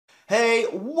Hey,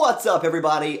 what's up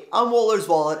everybody? I'm Waller's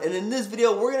Wallet, and in this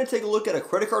video we're going to take a look at a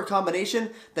credit card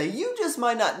combination that you just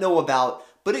might not know about,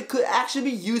 but it could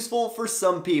actually be useful for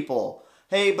some people.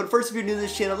 Hey, but first, if you're new to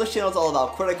this channel is all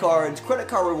about credit cards, credit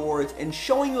card rewards, and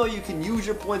showing you how you can use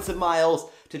your points and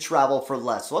miles to travel for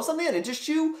less. So if something that interests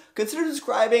you, consider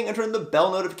subscribing and turn the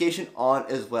bell notification on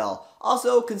as well.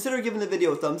 Also, consider giving the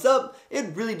video a thumbs up.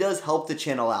 It really does help the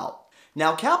channel out.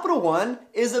 Now, Capital One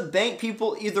is a bank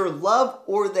people either love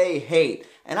or they hate.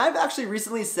 And I've actually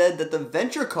recently said that the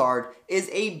Venture card is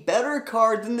a better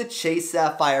card than the Chase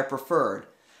Sapphire Preferred.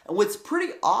 And what's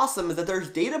pretty awesome is that there's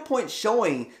data points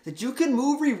showing that you can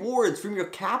move rewards from your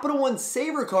Capital One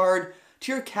Savor card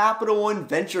to your Capital One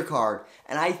Venture card.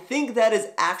 And I think that is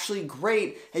actually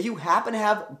great if you happen to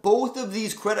have both of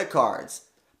these credit cards.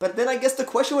 But then I guess the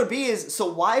question would be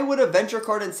so why would a Venture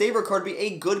card and Savor card be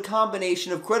a good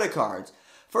combination of credit cards?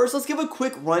 First, let's give a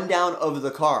quick rundown of the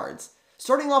cards.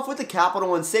 Starting off with the Capital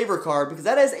One Savor card, because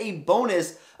that has a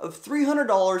bonus of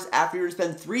 $300 after you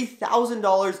spend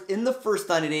 $3,000 in the first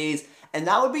 90 days, and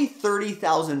that would be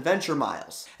 30,000 Venture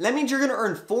miles. And that means you're going to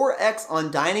earn 4x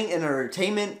on dining and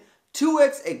entertainment,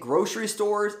 2x at grocery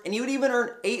stores, and you would even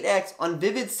earn 8x on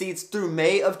Vivid Seats through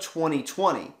May of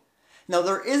 2020. Now,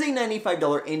 there is a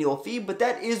 $95 annual fee, but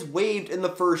that is waived in the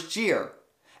first year.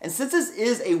 And since this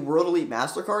is a World Elite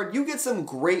MasterCard, you get some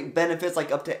great benefits like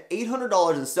up to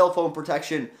 $800 in cell phone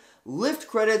protection, Lyft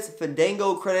credits,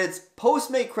 Fandango credits,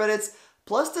 Postmate credits,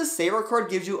 plus the Savor card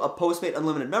gives you a Postmate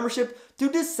Unlimited membership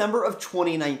through December of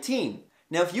 2019.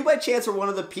 Now, if you by chance are one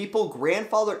of the people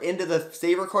grandfathered into the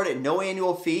Savor card at no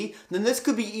annual fee, then this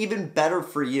could be even better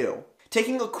for you.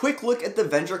 Taking a quick look at the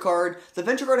Venture card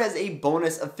has a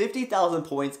bonus of 50,000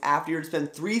 points after you spend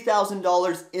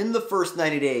 $3,000 in the first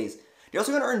 90 days. You're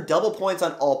also going to earn double points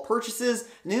on all purchases,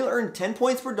 and then you'll earn 10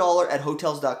 points per dollar at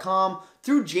hotels.com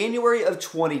through January of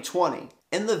 2020.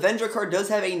 And the Venture card does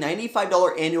have a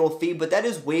 $95 annual fee, but that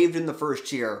is waived in the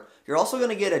first year. You're also going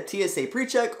to get a TSA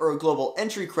PreCheck or a global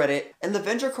entry credit, and the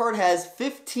Venture card has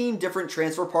 15 different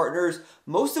transfer partners,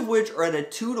 most of which are at a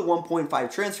 2 to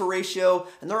 1.5 transfer ratio,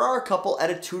 and there are a couple at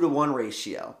a 2 to 1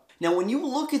 ratio. Now, when you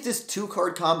look at this two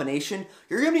card combination,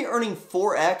 you're going to be earning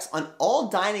 4x on all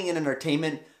dining and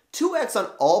entertainment, 2x on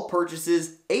all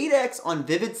purchases, 8x on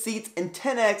Vivid Seats, and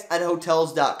 10x at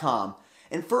hotels.com.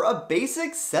 And for a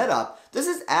basic setup, this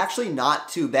is actually not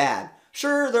too bad.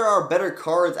 Sure, there are better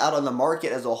cards out on the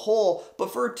market as a whole,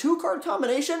 but for a two-card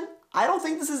combination, I don't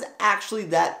think this is actually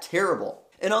that terrible.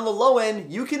 And on the low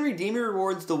end, you can redeem your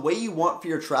rewards the way you want for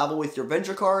your travel with your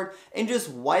Venture card and just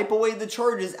wipe away the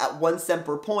charges at 1 cent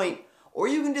per point, or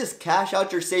you can just cash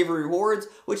out your Savor rewards,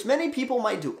 which many people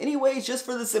might do anyways just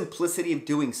for the simplicity of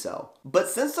doing so. But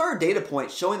since there are data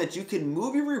points showing that you can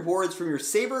move your rewards from your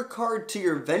Savor card to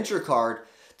your Venture card,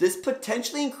 this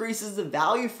potentially increases the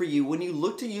value for you when you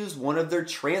look to use one of their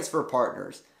transfer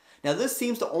partners. Now, this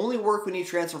seems to only work when you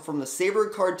transfer from the Savor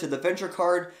card to the Venture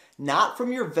card, not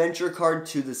from your Venture card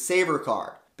to the Savor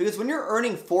card. Because when you're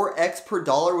earning 4x per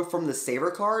dollar from the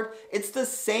Savor card, it's the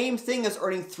same thing as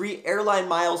earning 3 airline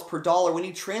miles per dollar when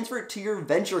you transfer it to your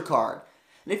Venture card.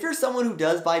 And if you're someone who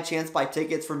does by chance buy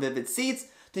tickets from Vivid Seats,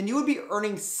 then you would be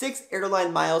earning 6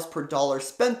 airline miles per dollar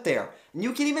spent there. And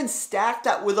you can even stack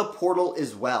that with a portal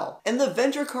as well. And the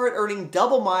Venture card earning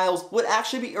double miles would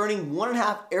actually be earning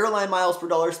 1.5 airline miles per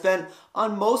dollar spent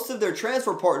on most of their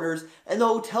transfer partners, and the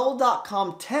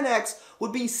hotel.com 10x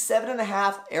would be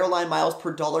 7.5 airline miles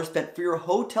per dollar spent for your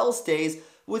hotel stays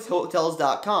with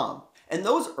hotels.com. And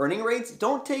those earning rates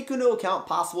don't take into account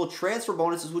possible transfer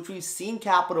bonuses, which we've seen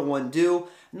Capital One do,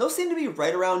 and those seem to be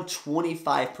right around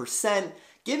 25%,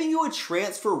 giving you a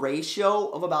transfer ratio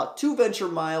of about 2 Venture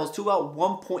miles to about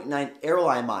 1.9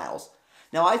 airline miles.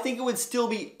 Now, I think it would still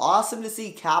be awesome to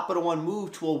see Capital One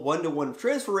move to a 1-to-1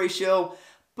 transfer ratio,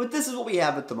 but this is what we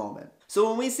have at the moment. So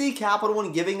when we see Capital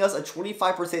One giving us a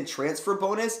 25% transfer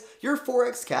bonus, your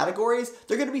 4x categories,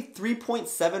 they're going to be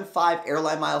 3.75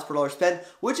 airline miles per dollar spent,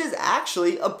 which is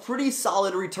actually a pretty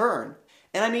solid return.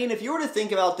 And I mean, if you were to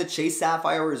think about the Chase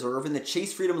Sapphire Reserve and the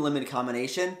Chase Freedom Limited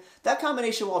combination, that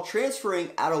combination, while transferring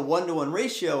at a 1-to-1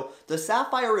 ratio, the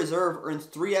Sapphire Reserve earns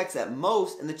 3x at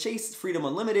most, and the Chase Freedom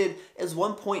Unlimited is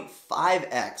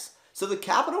 1.5x. So the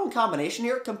Capital One combination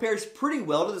here compares pretty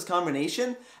well to this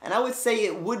combination, and I would say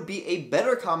it would be a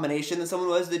better combination than someone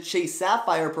who has the Chase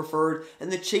Sapphire Preferred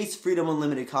and the Chase Freedom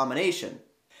Unlimited combination.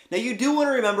 Now, you do want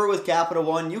to remember with Capital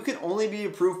One, you can only be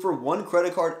approved for one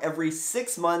credit card every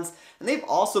 6 months, and they've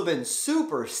also been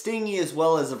super stingy as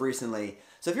well as of recently.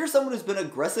 So if you're someone who's been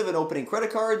aggressive in opening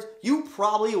credit cards, you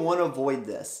probably want to avoid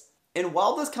this. And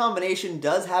while this combination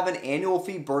does have an annual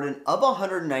fee burden of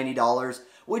 $190,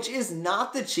 which is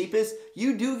not the cheapest,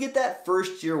 you do get that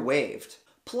first year waived.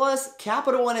 Plus,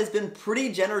 Capital One has been pretty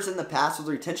generous in the past with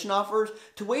retention offers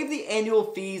to waive the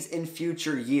annual fees in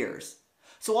future years.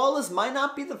 So while this might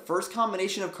not be the first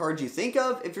combination of cards you think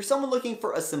of, if you're someone looking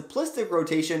for a simplistic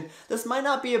rotation, this might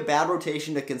not be a bad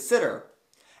rotation to consider.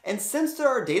 And since there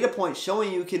are data points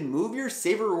showing you can move your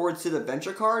Savor rewards to the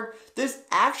Venture card, this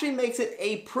actually makes it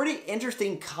a pretty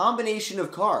interesting combination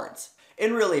of cards.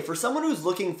 And really, for someone who's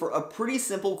looking for a pretty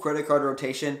simple credit card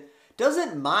rotation,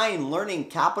 doesn't mind learning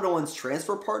Capital One's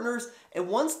transfer partners, and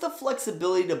wants the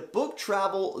flexibility to book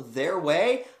travel their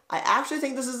way, I actually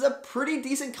think this is a pretty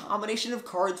decent combination of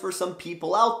cards for some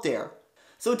people out there.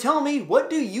 So tell me, what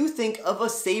do you think of a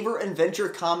Savor and Venture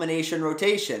combination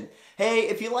rotation? Hey,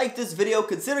 if you like this video,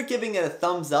 consider giving it a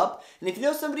thumbs up, and if you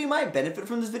know somebody who might benefit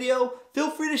from this video,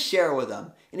 feel free to share it with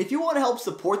them. And if you want to help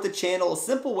support the channel, a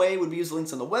simple way would be use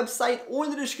links on the website or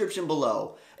in the description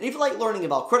below. And if you like learning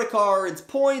about credit cards,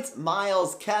 points,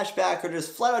 miles, cashback, or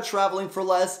just flat out traveling for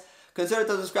less, consider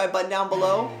the subscribe button down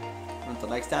below. Until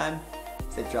next time,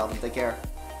 safe travels, take care.